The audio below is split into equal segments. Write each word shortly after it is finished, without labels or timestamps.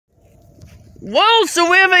Well, so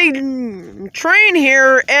we have a train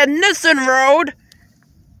here at Nissen Road,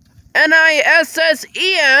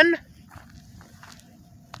 Nissen,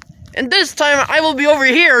 and this time I will be over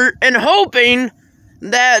here and hoping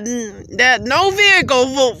that no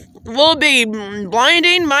vehicle will be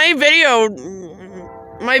blinding my video.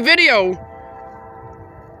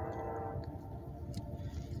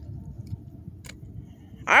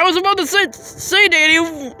 I was about to say,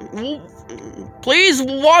 Daddy, please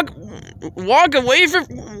walk away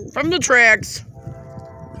from the tracks.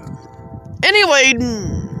 Anyway,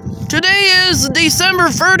 today is December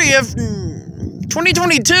 30th,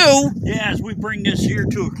 2022. Yeah, as we bring this here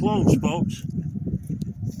to a close, folks.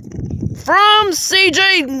 From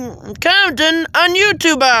CJ Compton on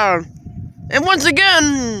YouTube. And once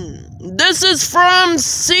again, this is from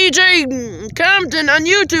CJ Compton on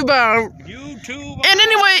YouTube. And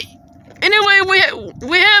anyway,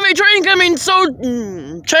 we have a train coming, so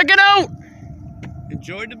check it out.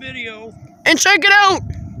 Enjoy the video. And check it out.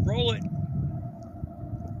 Roll it.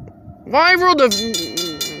 Why will the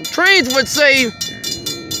trains would say,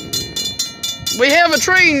 we have a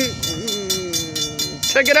train.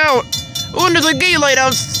 Check it out. Oh, and there's a gate light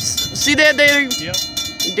out. See that, Daddy? Yep.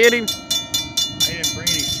 Daddy? I didn't bring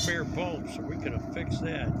any spare bulbs, so we could have fixed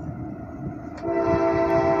that.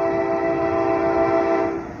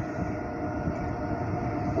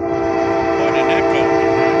 What an echo.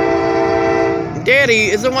 Daddy,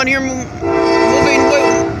 is the one here moving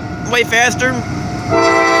way faster?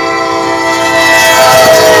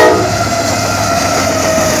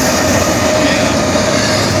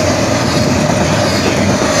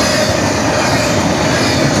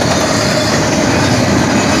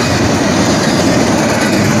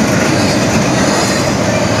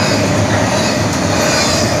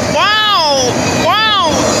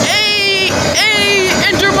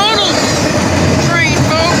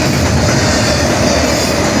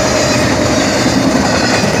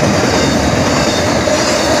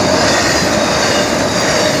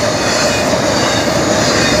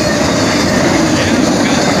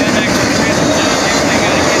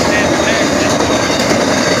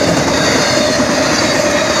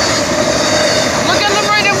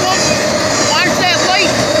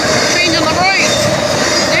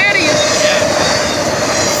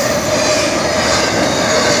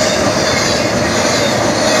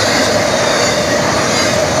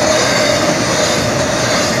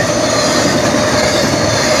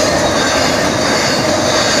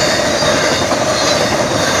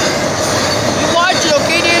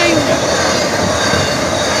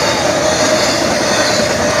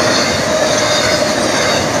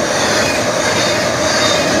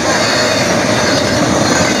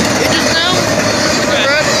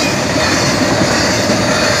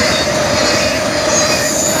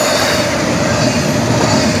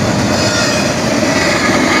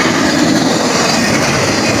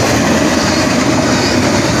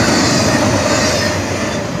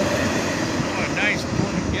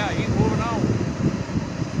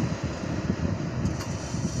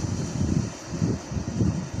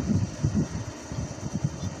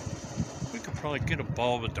 Probably get a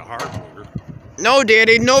bulb at the hardware. No,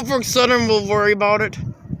 Daddy. Norfolk Southern will worry about it.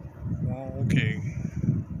 Oh, okay.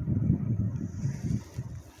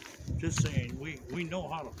 Just saying, we know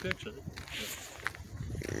how to fix it.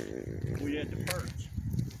 We had the parts.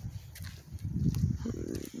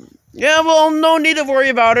 Yeah, well, no need to worry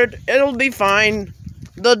about it. It'll be fine.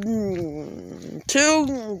 The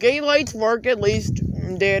two gate lights work at least,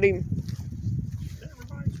 Daddy. That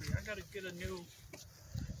reminds me, I gotta get a new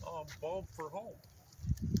bulb for home.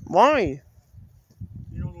 Why?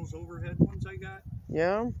 You know those overhead ones I got?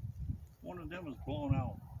 Yeah? One of them is blown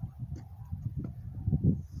out.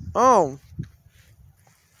 Oh.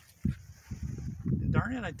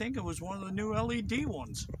 Darn it, I think it was one of the new LED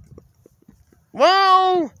ones.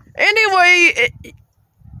 Well, anyway,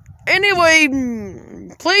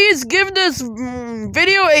 please give this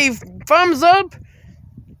video a thumbs up.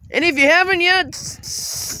 And if you haven't yet,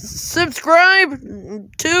 subscribe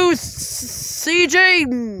to CJ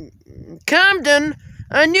Compton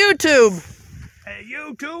on YouTube. Hey,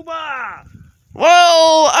 YouTuber!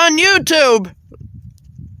 Well, on YouTube.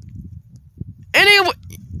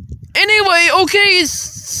 Anyway, okay,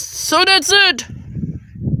 so that's it.